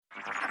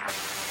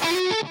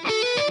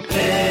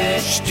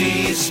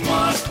HT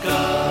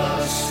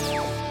Smartcast.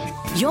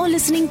 You're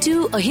listening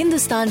to a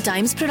Hindustan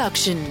Times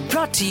production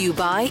brought to you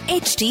by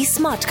HT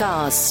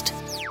Smartcast.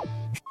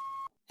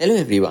 Hello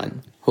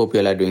everyone, hope you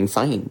all are doing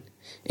fine.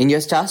 In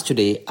your stars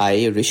today,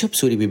 I, Rishabh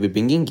Suri, will be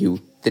bringing you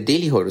the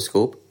Daily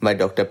Horoscope by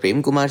Dr.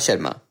 Prem Kumar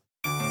Sharma.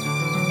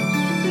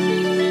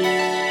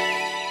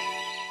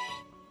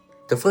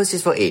 The first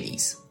is for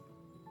Aries.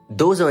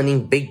 Those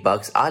earning big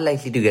bucks are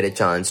likely to get a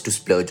chance to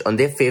splurge on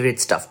their favorite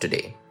stuff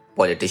today.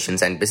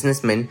 Politicians and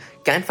businessmen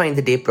can find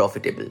the day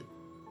profitable.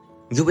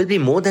 You will be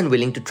more than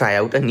willing to try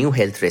out a new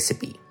health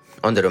recipe.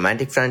 On the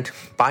romantic front,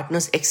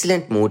 partner's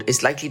excellent mood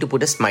is likely to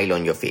put a smile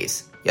on your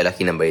face. Your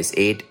lucky number is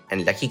 8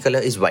 and lucky color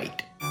is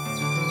white.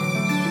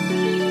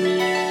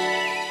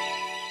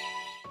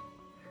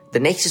 The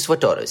next is for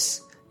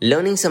Taurus.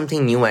 Learning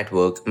something new at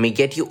work may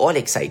get you all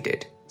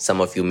excited. Some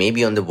of you may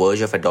be on the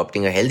verge of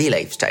adopting a healthy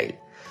lifestyle.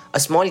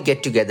 A small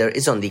get-together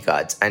is on the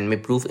cards and may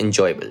prove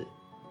enjoyable.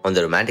 On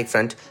the romantic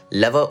front,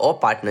 lover or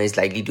partner is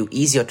likely to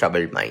ease your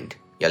troubled mind.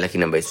 Your lucky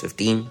number is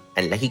 15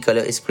 and lucky color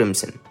is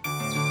crimson.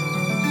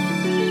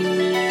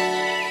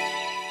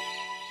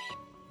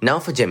 Now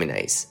for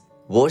Geminis.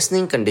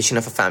 Worsening condition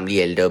of a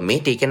family elder may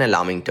take an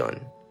alarming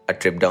turn. A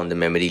trip down the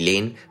memory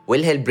lane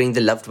will help bring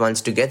the loved ones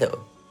together.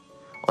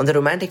 On the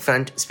romantic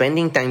front,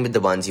 spending time with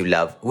the ones you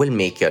love will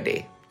make your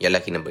day. Your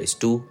lucky number is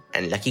 2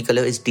 and lucky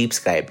color is deep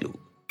sky blue.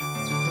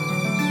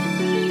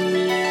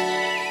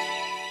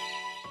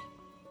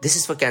 This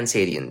is for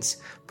Cancerians.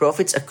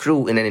 Profits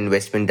accrue in an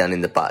investment done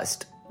in the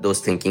past. Those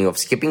thinking of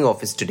skipping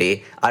office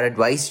today are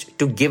advised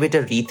to give it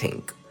a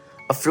rethink.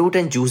 A fruit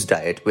and juice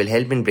diet will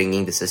help in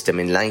bringing the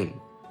system in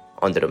line.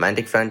 On the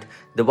romantic front,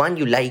 the one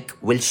you like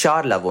will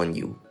shower love on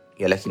you.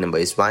 Your lucky number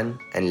is 1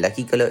 and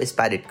lucky color is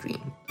parrot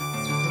green.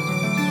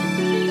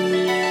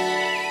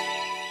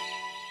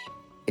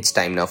 It's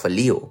time now for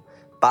Leo.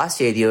 Past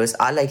areas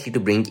are likely to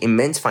bring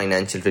immense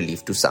financial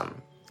relief to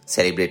some.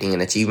 Celebrating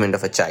an achievement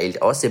of a child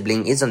or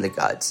sibling is on the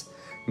cards.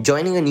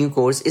 Joining a new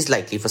course is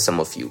likely for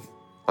some of you.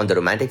 On the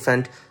romantic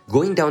front,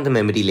 going down the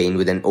memory lane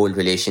with an old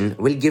relation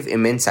will give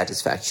immense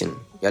satisfaction.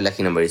 Your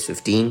lucky number is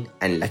 15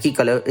 and lucky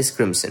color is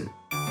crimson.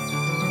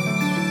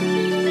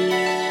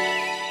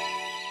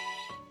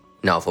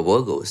 Now for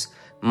Virgos.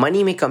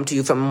 Money may come to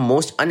you from a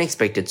most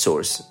unexpected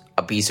source.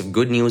 A piece of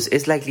good news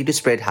is likely to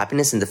spread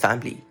happiness in the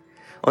family.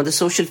 On the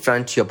social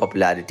front, your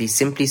popularity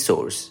simply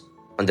soars.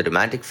 On the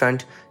romantic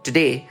front,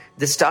 today,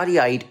 the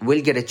starry-eyed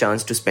will get a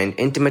chance to spend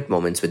intimate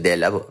moments with their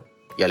lover.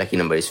 Your lucky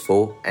number is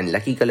 4 and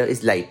lucky color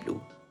is light blue.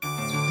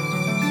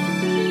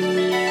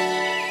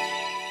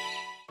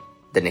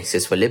 The next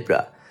is for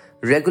Libra.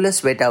 Regular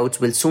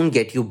sweat-outs will soon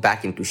get you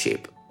back into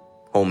shape.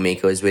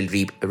 Homemakers will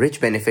reap rich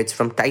benefits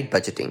from tight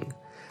budgeting.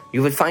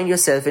 You will find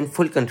yourself in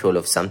full control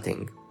of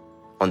something.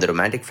 On the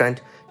romantic front,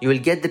 you will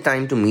get the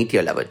time to meet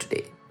your lover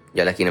today.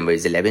 Your lucky number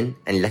is 11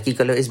 and lucky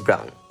color is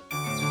brown.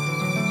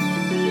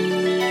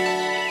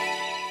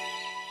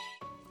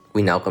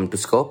 We now come to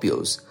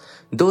Scorpios.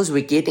 Those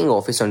vacating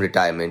office on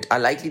retirement are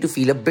likely to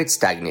feel a bit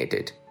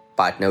stagnated.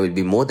 Partner will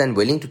be more than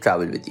willing to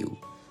travel with you.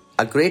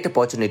 A great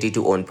opportunity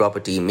to own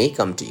property may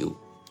come to you.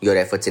 Your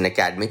efforts in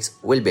academics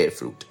will bear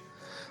fruit.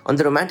 On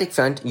the romantic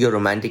front, your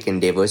romantic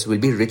endeavors will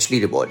be richly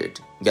rewarded.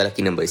 Your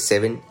lucky number is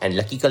 7 and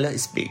lucky color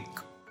is pink.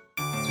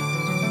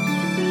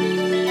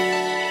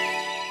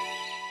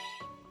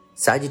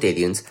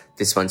 Sagittarians,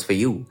 this one's for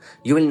you.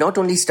 You will not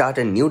only start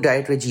a new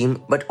diet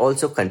regime but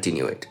also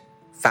continue it.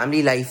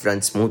 Family life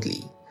runs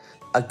smoothly.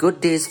 A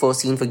good day is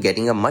foreseen for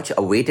getting a much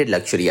awaited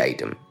luxury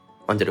item.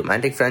 On the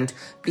romantic front,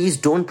 please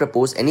don't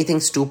propose anything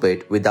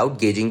stupid without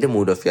gauging the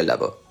mood of your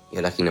lover.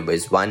 Your lucky number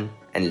is 1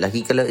 and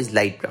lucky color is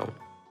light brown.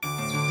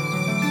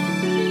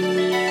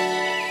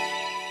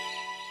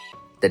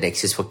 The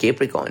next is for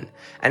Capricorn.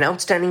 An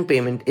outstanding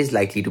payment is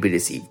likely to be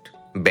received.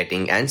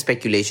 Betting and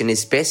speculation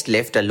is best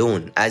left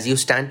alone as you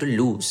stand to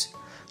lose.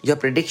 Your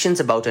predictions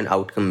about an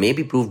outcome may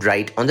be proved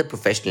right on the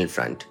professional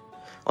front.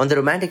 On the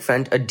romantic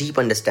front, a deep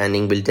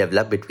understanding will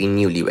develop between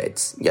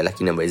newlyweds. Your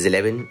lucky number is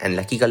 11 and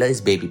lucky color is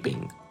baby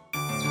pink.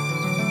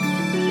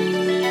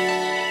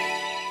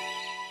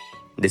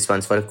 This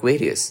one's for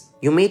Aquarius.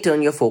 You may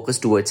turn your focus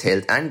towards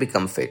health and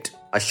become fit.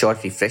 A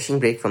short refreshing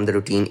break from the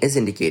routine is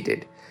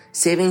indicated.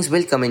 Savings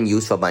will come in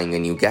use for buying a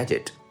new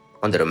gadget.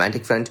 On the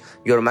romantic front,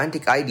 your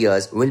romantic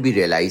ideas will be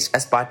realized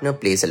as partner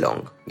plays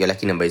along. Your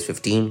lucky number is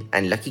 15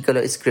 and lucky color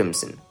is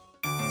crimson.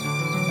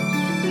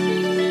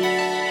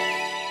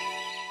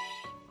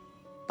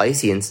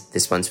 Pisceans,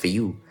 this one's for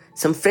you.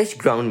 Some fresh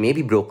ground may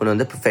be broken on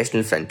the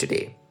professional front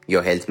today.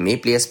 Your health may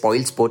play a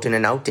spoiled sport in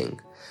an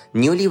outing.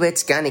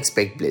 Newlyweds can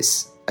expect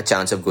bliss. A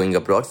chance of going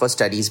abroad for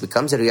studies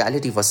becomes a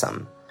reality for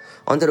some.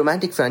 On the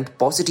romantic front,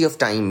 paucity of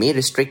time may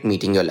restrict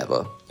meeting your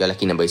lover. Your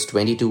lucky number is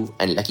 22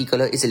 and lucky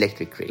color is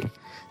electric grey.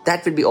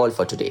 That will be all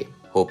for today.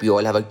 Hope you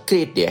all have a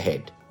great day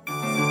ahead.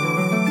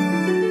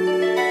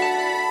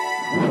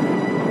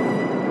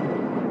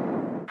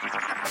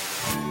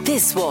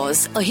 This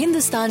was a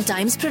Hindustan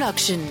Times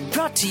production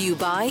brought to you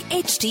by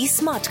HT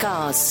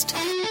Smartcast.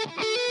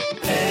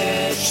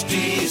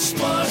 HT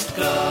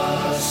Smartcast.